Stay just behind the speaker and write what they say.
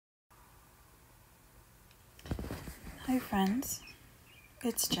Hi friends,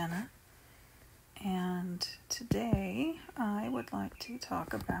 it's Jenna, and today I would like to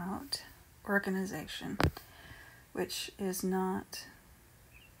talk about organization, which is not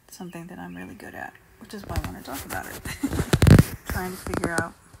something that I'm really good at, which is why I want to talk about it. Trying to figure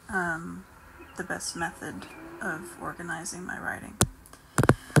out the best method of organizing my writing.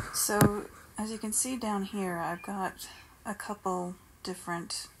 So, as you can see down here, I've got a couple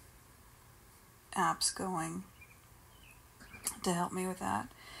different apps going to help me with that.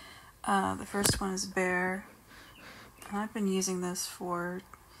 The first one is Bear, and I've been using this for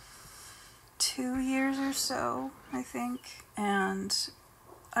 2 years or so, I think, and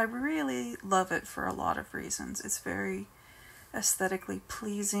I really love it for a lot of reasons. It's very aesthetically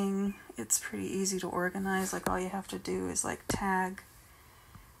pleasing. It's pretty easy to organize. Like, all you have to do is like tag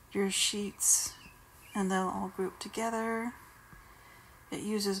your sheets and they'll all group together. It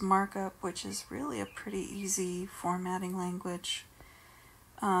uses markup, which is really a pretty easy formatting language.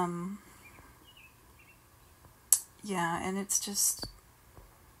 And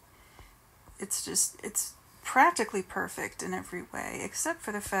it's practically perfect in every way, except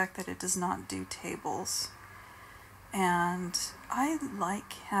for the fact that it does not do tables. And I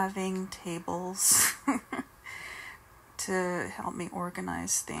like having tables to help me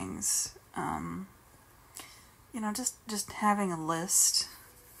organize things. Just having a list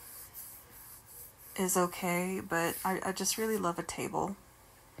is okay, but I just really love a table.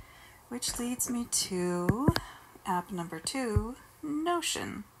 Which leads me to app number 2,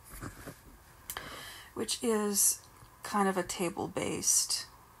 Notion, which is kind of a table-based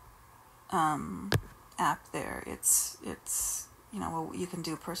app there. It's you can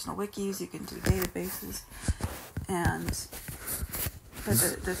do personal wikis, you can do databases, but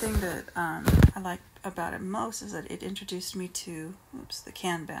the thing that I like about it most is that it introduced me to the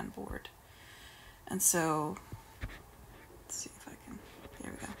Kanban board. And so, let's see if I can,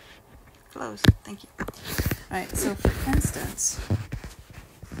 there we go. Close, thank you. Alright, so for instance,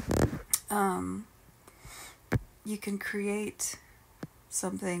 you can create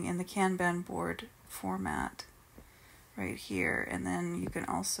something in the Kanban board format right here, and then you can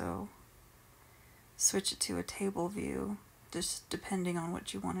also switch it to a table view, just depending on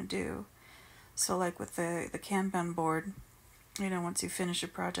what you want to do. So like with the Kanban board, once you finish a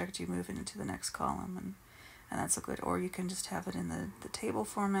project, you move it into the next column, and that's a good. Or you can just have it in the table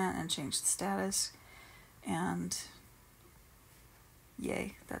format and change the status, and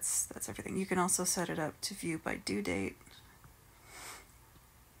yay, that's everything. You can also set it up to view by due date.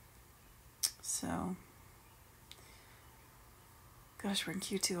 So, gosh, we're in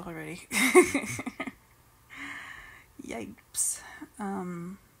Q2 already. Yipes.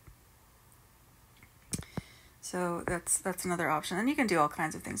 So that's another option, and you can do all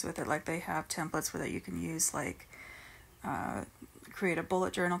kinds of things with it. Like, they have templates where that you can use, like create a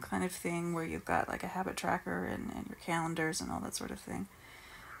bullet journal kind of thing, where you've got like a habit tracker and your calendars and all that sort of thing.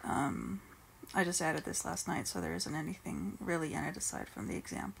 I just added this last night, so there isn't anything really in it aside from the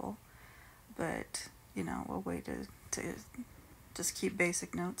example. But a way to just keep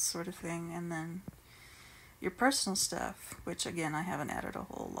basic notes sort of thing, and then your personal stuff, which again I haven't added a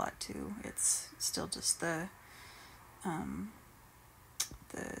whole lot to. It's still just the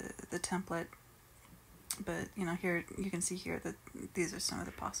template, but here you can see here that these are some of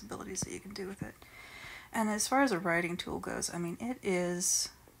the possibilities that you can do with it. And as far as a writing tool goes, I mean, it is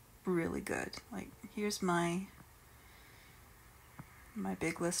really good. Like, here's my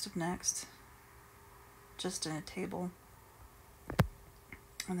big list of next, just in a table,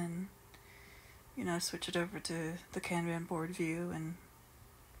 and then switch it over to the Kanban board view and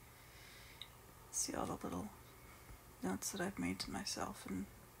see all the little notes that I've made to myself and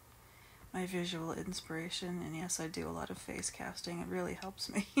my visual inspiration. And yes, I do a lot of face casting. It really helps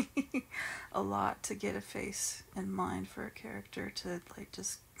me a lot to get a face in mind for a character, to like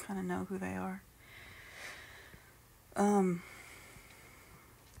just kind of know who they are. All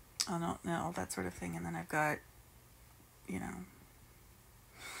that sort of thing. And then I've got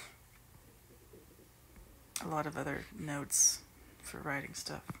a lot of other notes for writing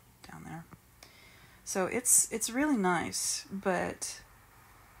stuff down there. So it's really nice, but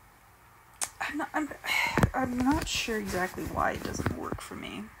I'm not sure exactly why it doesn't work for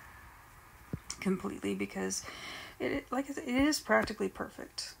me completely, because it is practically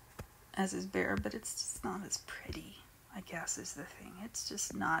perfect, as is Bear, but it's just not as pretty, I guess, is the thing. It's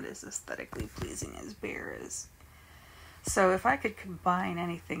just not as aesthetically pleasing as Bear is. So if I could combine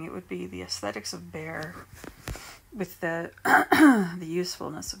anything, it would be the aesthetics of Bear with the the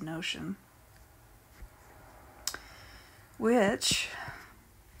usefulness of Notion, which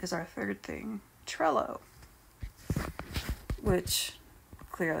is our third thing, Trello. which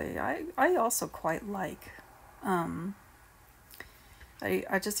clearly I also quite like. I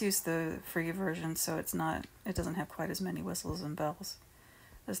just use the free version, so it doesn't have quite as many whistles and bells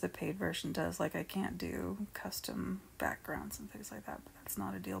as the paid version does. Like, I can't do custom backgrounds and things like that, but that's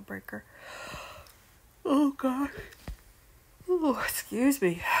not a deal breaker. Oh god. Oh, excuse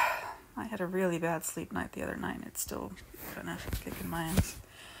me. I had a really bad sleep night the other night, and it's still kind of kicking my ass.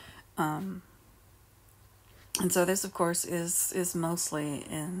 And so this, of course, is mostly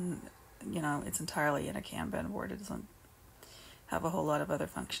in, it's entirely in a Kanban board. It doesn't have a whole lot of other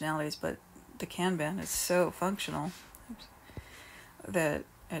functionalities, but the Kanban is so functional that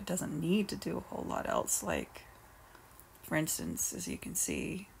it doesn't need to do a whole lot else. Like, for instance, as you can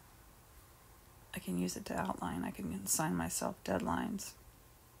see, I can use it to outline. I can assign myself deadlines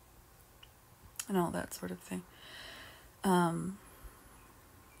and all that sort of thing. And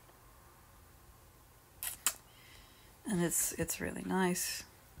it's really nice,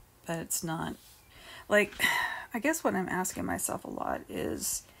 but it's not, like, I guess what I'm asking myself a lot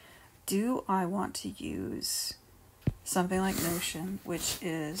is, do I want to use something like Notion, which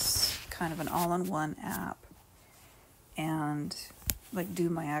is kind of an all-in-one app, and like do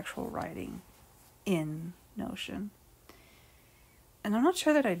my actual writing in Notion? And I'm not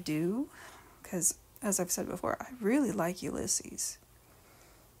sure that I do, because as I've said before, I really like Ulysses.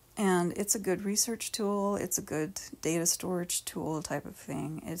 And it's a good research tool, it's a good data storage tool type of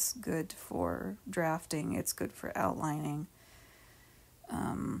thing. It's good for drafting, it's good for outlining.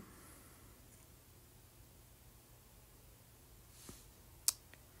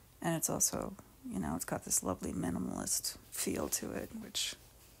 And it's also, it's got this lovely minimalist feel to it, which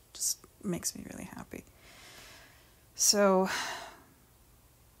just makes me really happy. So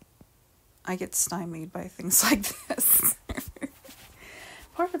I get stymied by things like this.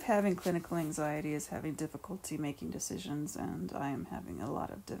 Part of having clinical anxiety is having difficulty making decisions, and I am having a lot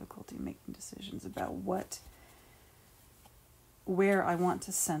of difficulty making decisions about where I want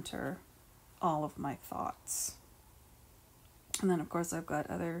to center all of my thoughts. And then, of course, I've got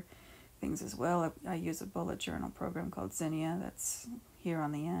other things as well. I use a bullet journal program called Zinnia that's here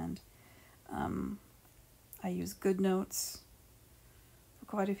on the end. I use GoodNotes for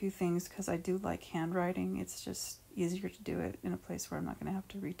quite a few things because I do like handwriting. It's just easier to do it in a place where I'm not going to have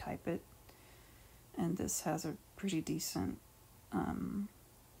to retype it. And this has a pretty decent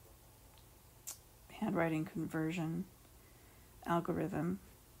handwriting conversion algorithm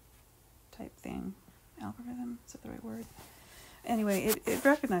type thing. Algorithm? Is that the right word? Anyway, it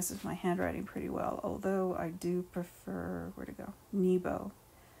recognizes my handwriting pretty well, although I do prefer, Nebo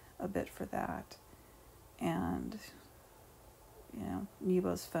a bit for that. And,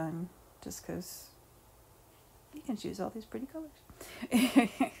 Nebo's fun just because you can choose all these pretty colors.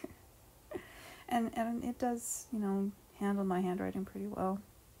 and it does, handle my handwriting pretty well.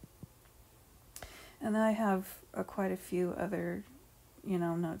 And then I have quite a few other,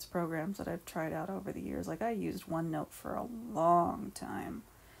 notes programs that I've tried out over the years. Like, I used OneNote for a long time,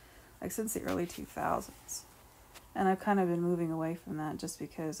 like since the early 2000s. And I've kind of been moving away from that just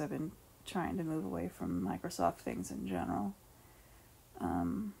because I've been trying to move away from Microsoft things in general.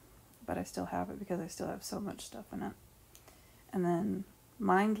 But I still have it because I still have so much stuff in it. And then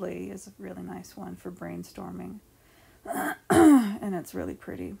Mindly is a really nice one for brainstorming. And it's really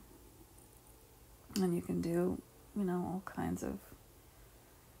pretty. And you can do, all kinds of...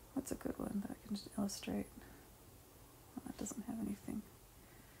 What's a good one that I can just illustrate? Well, that doesn't have anything.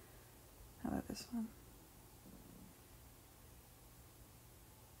 How about this one?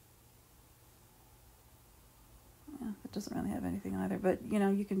 Yeah, it doesn't really have anything either. But,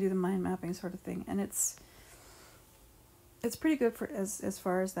 you can do the mind mapping sort of thing. And it's pretty good for as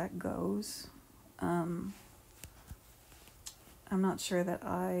far as that goes. I'm not sure that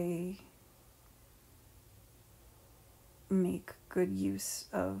I make good use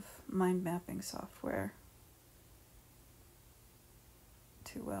of mind mapping software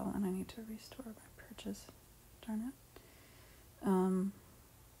too well, and I need to restore my purchase. Darn it.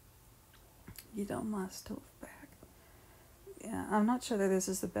 must have back. Yeah, I'm not sure that this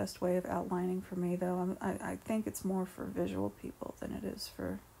is the best way of outlining for me, though. I think it's more for visual people than it is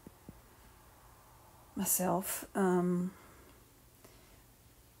for myself.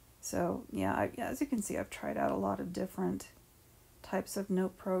 So, yeah, as you can see, I've tried out a lot of different types of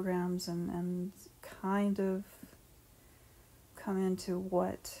note programs and kind of come into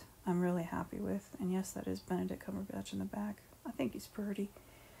what I'm really happy with. And yes, that is Benedict Cumberbatch in the back. I think he's pretty.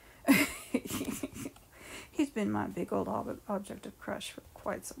 He's been my big old object of crush for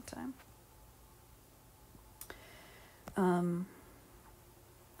quite some time. And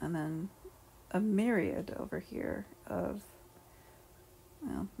then a myriad over here of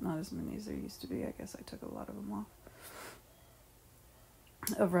Well, not as many as there used to be. I guess I took a lot of them off.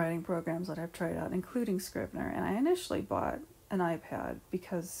 Of writing programs that I've tried out, including Scrivener. And I initially bought an iPad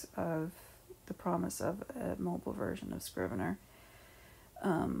because of the promise of a mobile version of Scrivener.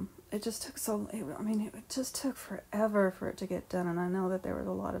 It just took it just took forever for it to get done, and I know that there was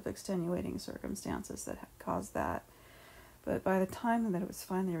a lot of extenuating circumstances that had caused that. But by the time that it was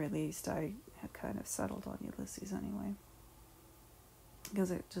finally released, I had kind of settled on Ulysses anyway.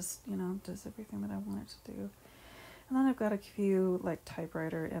 Because it just, does everything that I want it to do. And then I've got a few, like,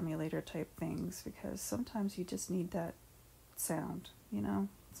 typewriter emulator type things, because sometimes you just need that sound,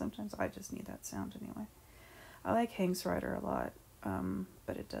 Sometimes I just need that sound anyway. I like Hank's Writer a lot,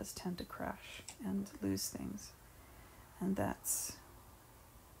 but it does tend to crash and lose things. And that's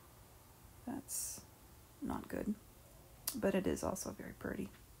not good. But it is also very pretty.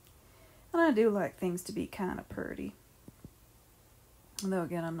 And I do like things to be kind of pretty. Though,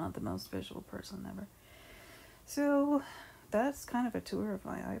 again, I'm not the most visual person ever. So, that's kind of a tour of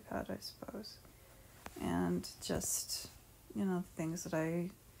my iPad, I suppose. And just, things that I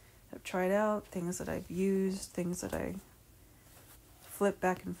have tried out, things that I've used, things that I flip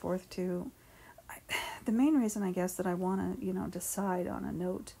back and forth to. The main reason, I guess, that I want to, decide on a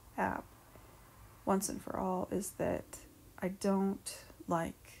note app once and for all is that I don't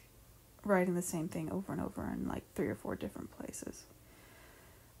like writing the same thing over and over in like 3 or 4 different places.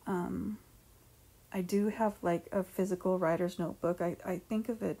 I do have like a physical writer's notebook. I think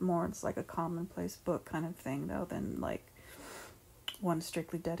of it more as like a commonplace book kind of thing, though, than like one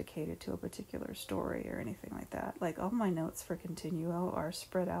strictly dedicated to a particular story or anything like that. Like, all my notes for Continuo are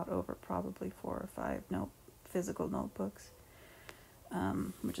spread out over probably 4 or 5 physical notebooks,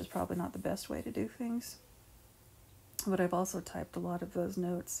 which is probably not the best way to do things. But I've also typed a lot of those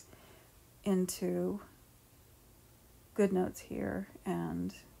notes into GoodNotes here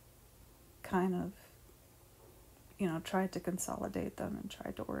and kind of, tried to consolidate them and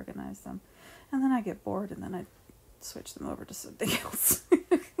tried to organize them. And then I get bored and then I switch them over to something else.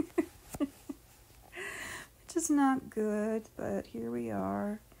 Which is not good, but here we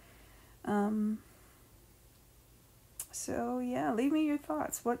are. So yeah, leave me your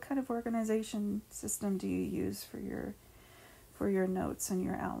thoughts. What kind of organization system do you use for your notes and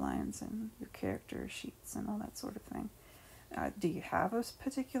your outlines and your character sheets and all that sort of thing? Do you have a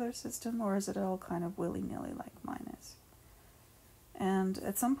particular system, or is it all kind of willy-nilly like mine is? And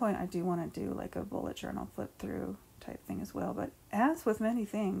at some point I do want to do like a bullet journal flip through type thing as well, but as with many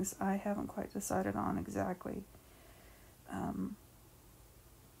things, I haven't quite decided on exactly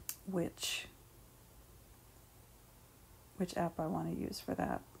which app I want to use for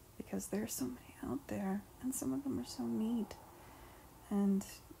that, because there's so many out there and some of them are so neat, and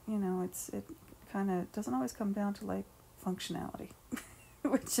it kind of doesn't always come down to like functionality,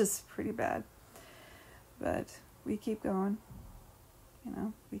 which is pretty bad, but we keep going,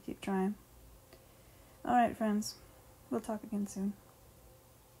 we keep trying. All right, friends, we'll talk again soon.